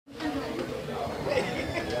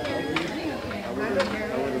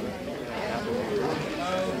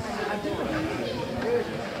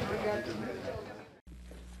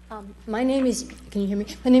My name is, can you hear me?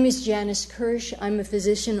 My name is Janice Kirsch. I'm a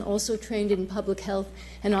physician, also trained in public health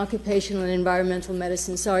and occupational and environmental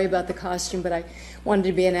medicine. Sorry about the costume, but I wanted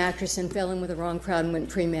to be an actress and fell in with the wrong crowd and went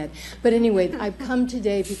pre-med. But anyway, I've come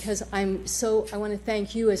today because I want to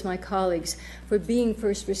thank you as my colleagues for being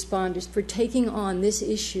first responders, for taking on this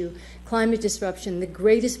issue, climate disruption, the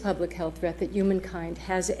greatest public health threat that humankind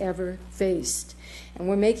has ever faced. And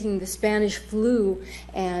we're making the Spanish flu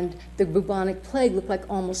and the bubonic plague look like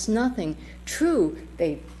almost nothing. True,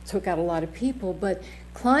 they took out a lot of people, but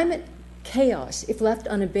climate chaos, if left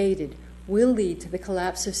unabated, will lead to the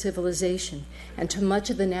collapse of civilization and to much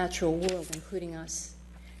of the natural world, including us.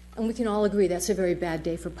 And we can all agree that's a very bad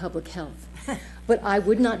day for public health. But I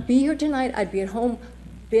would not be here tonight. I'd be at home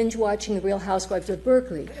binge watching The Real Housewives of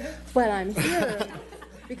Berkeley. But I'm here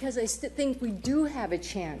because I think we do have a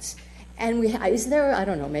chance. And is there, I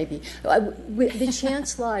don't know, maybe. The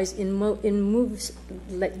chance lies in moves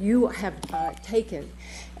that you have taken.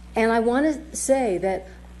 And I want to say that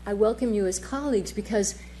I welcome you as colleagues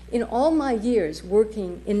because in all my years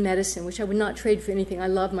working in medicine, which I would not trade for anything, I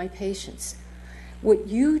love my patients. What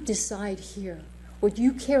you decide here, what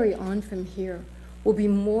you carry on from here, will be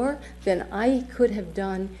more than I could have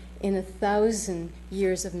done in 1,000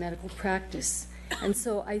 years of medical practice. And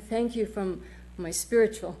so I thank you from my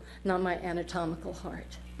spiritual, not my anatomical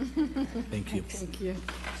heart. Thank you. Thank you.